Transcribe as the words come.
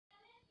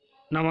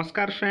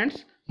नमस्कार फ्रेंड्स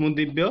मु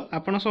दिव्य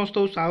आपण समस्त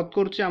स्वागत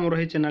करुच्ची आमर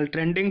ये channel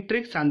trending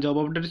tricks and job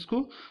updates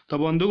को। तो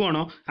बंधुगण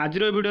आज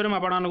वीडियो में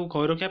आपण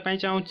खबर रखापी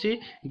चाहूँगी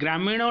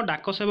ग्रामीण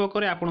डाक सेवक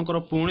आपंकर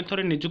पुणी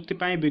थे निजुक्ति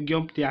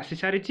विज्ञप्ति आसी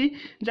सारी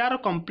जार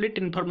कंप्लीट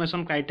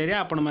इनफॉरमेशन क्राइटेरिया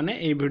आपण मैंने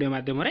ये वीडियो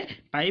माध्यम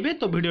पाइबे।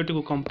 तो वीडियोटी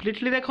को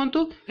कंप्लीटली देखूँ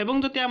और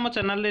जब आम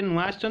चैनल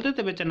नुआ आते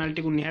तेज चैनल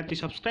टी निहाती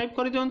सब्सक्राइब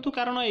कर दिंतु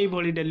कारण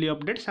ये डेली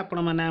अपडेट्स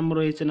आपण मैंने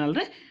आमर ये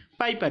चैनल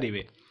पाइपर।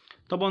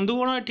 तो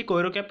बंधुगण ये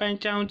कही रखापी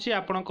चाहूँगी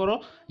आपणकर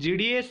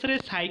जीडीएस रे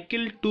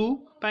साइकिल 2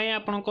 पाई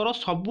आपणकर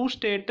सबू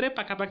स्टेट रे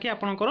पाखापाखि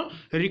आपणकर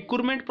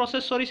रिक्रुटमेंट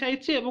प्रोसेस सरी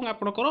सारी और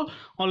आपणकर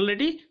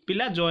ऑलरेडी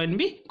पिला जॉइन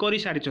भी कर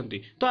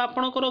सारी। तो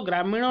आपणकर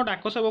ग्रामीण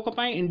डाक सेवक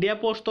इंडिया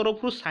पोस्ट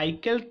तरफ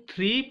साइकिल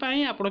 3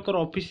 पाई आपणकर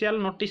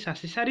ऑफिशियल नोटिस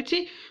आसी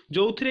सारी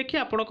जो थी कि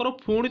आपणकर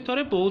पुणी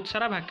थे बहुत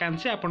सारा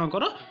वैकेंसी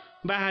आपणकर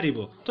बाहर।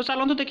 तो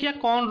चलते देखिए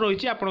कौन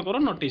रही आपणकर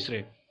नोटिस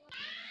रे।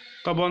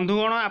 तो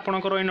बंधुगण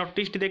आपणकर ये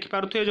नोटिस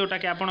देखिपे जोटा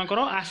कि आपणकर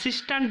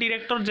असिस्टेंट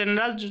डायरेक्टर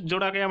जनरल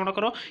जोटा कि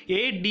आपणकर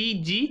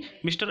एडीजी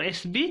मिस्टर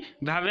एसबी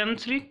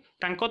भावेंश्री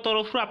तांको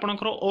तरफ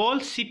आपणकर ऑल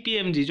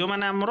सीपीएमजी जो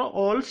माने हमरो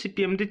all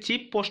सीपीएमजी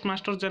chief post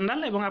master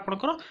general एवं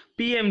आपणकर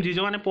पीएमजी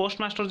जो माने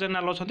पोस्ट मास्टर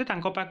जनरल अछंती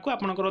तांको पाखु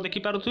आपणकर देखि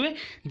पारुथुवे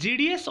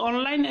GDS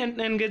online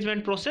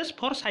engagement process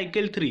for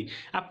cycle 3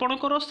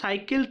 आपणकर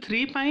साइकिल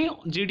 3 पई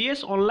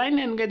जीडीएस ऑनलाइन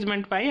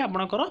एंगेजमेंट पई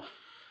आपणकर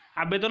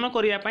आवेदन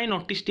करने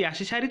नोटिस टी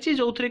आसी सारी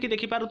जो थी कि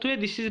देखिपे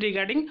this is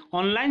regarding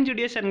online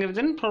GDS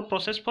engagement for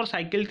process for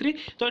cycle 3।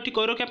 तो ये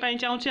कही रखापी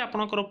चाहूँगी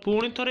आपंकर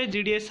पुणी थे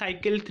जीडीएस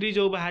साइकिल 3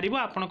 जो बाहर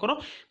आपंकर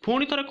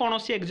पुणी थे कौन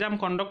एग्जाम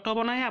कंडक्ट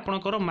हम ना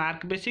आपंकर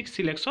मार्क बेसिक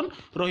सिलेक्शन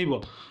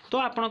रो। तो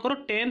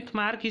आपंकर 10th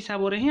मार्क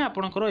हिसाब से ही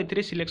आपंकर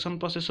ए सिलेक्शन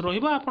प्रोसेस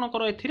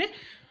रोपंकर ए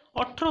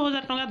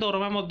 18,000 टंका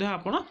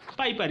दरमा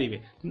पाइपर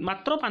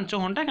मात्र 5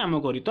 घंटा काम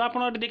करी। तो आप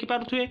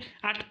देखिपे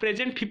at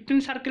present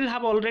 15 circle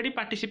have already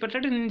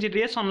participated in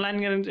GDS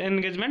online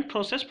engagement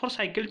process for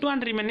cycle 2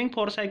 and remaining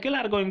 4 cycle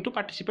are going to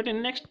participate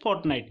in next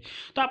Fortnite.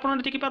 तो आप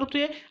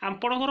देखिपे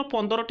आपंकर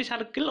 15टी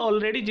circle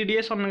already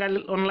GDS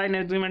online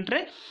engagement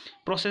रे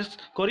प्रोसेस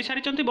कर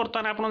सारी।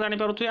 बर्तमान आप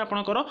जानीपे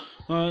आपंकर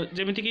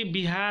जमीक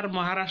बिहार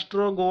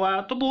महाराष्ट्र गोवा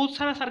तो बहुत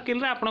सारा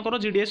सर्किल आपंकर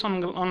जीडीएस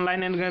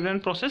ऑनलाइन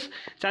एंगेजमेंट प्रोसेस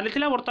चली।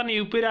 बर्तमान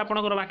यूपी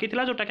आपंकर बाकी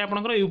था जोटा कि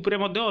आपंकर यूपी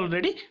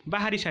ऑलरेडी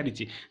बाहरी सारी।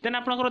 देन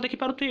आपंकर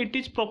देखिपे it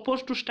is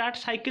propose to start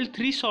cycle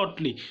 3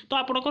 shortly. तो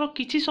आपंकर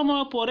किसी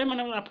समय पर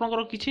माने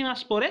आपंकर किसी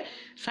मास पर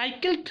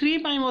साइकिल 3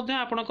 पाई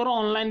आपंकर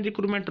ऑनलाइन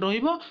रिक्रुटमेंट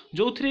रहिबो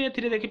जो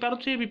थी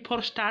देखिपे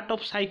before start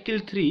of cycle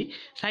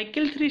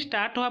 3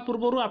 start होगा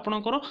पूर्व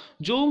आपंकर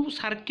जो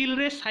सर्किल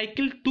रे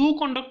साइकिल 2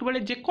 कंडक्ट बेले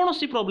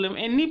जेकोसी प्रॉब्लम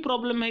एनी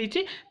प्रॉब्लम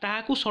होती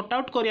ताकू सॉर्ट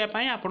आउट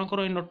करने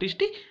आपंकर नोटिस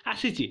टी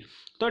आसी।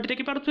 तो ये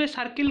देखिपे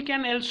circle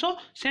can also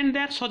send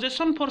their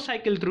suggestion for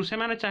cycle 3 से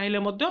माने चाहिए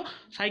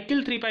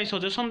साइकिल 3 पाई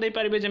सजेशन दे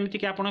पारिबे जेमिति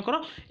कि आपनकर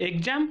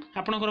एग्जाम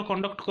आपनकर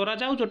कंडक्ट करा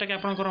जाऊ जोटा कि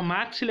आपनकर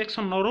मार्क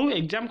सिलेक्शन न रहू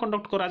एग्जाम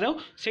कंडक्ट करा जाऊ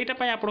सेटा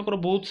पाई आपनकर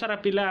बहुत सारा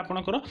पिला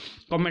आपनकर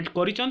कमेंट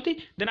करिसंती।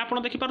 देन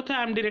आपन देखिपे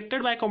I am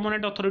directed by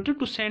community authority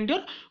to send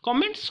your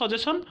comment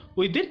suggestion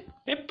with in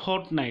A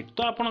Fortnite.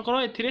 तो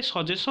आपनकर एथिरे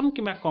सजेशन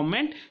किबा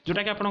कमेंट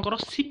जोटा कि आपनकर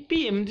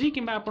सीपीएमजी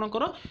किबा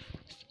आपनकर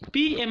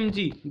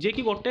पीएमजी जे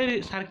कि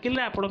गोटे सर्किल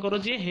रे आपनकर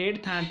जे हेड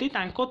थांती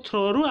तांको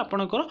थ्रू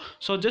आपनकर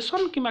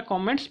सजेशन किबा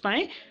कमेंट्स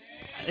पाई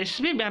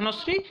एसबी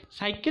भानुश्री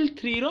साइकिल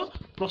 3 रो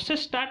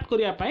प्रोसेस स्टार्ट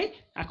करिया पाई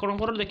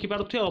आपनकर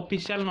देखिपारुथे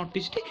ऑफिशियल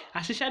नोटिस टी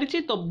आसी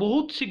सारी। तो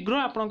बहुत शीघ्र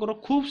आपनकर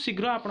खूब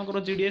शीघ्र आपनकर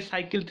जीडीएस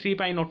साइकिल 3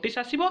 पाई नोटिस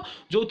आसीबो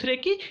जो थरे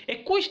कि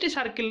 21 टी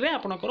सर्किल रे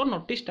आपनकर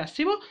नोटिस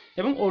आसीबो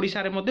एवं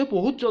ओडिसा रे मध्ये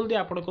बहुत जल्दी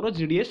आपनकर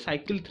जीडीएस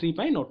साइकिल 3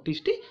 पाई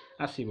नोटिस टी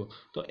आसीबो।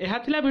 तो एहा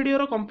थिला वीडियो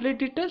रो कंप्लीट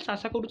डिटेल्स।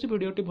 आशा करूची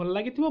वीडियो टी भल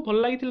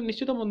लागिथिबो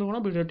निश्चित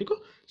बंधुगण वीडियो टी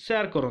को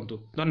शेयर करंतु।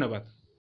 धन्यवाद।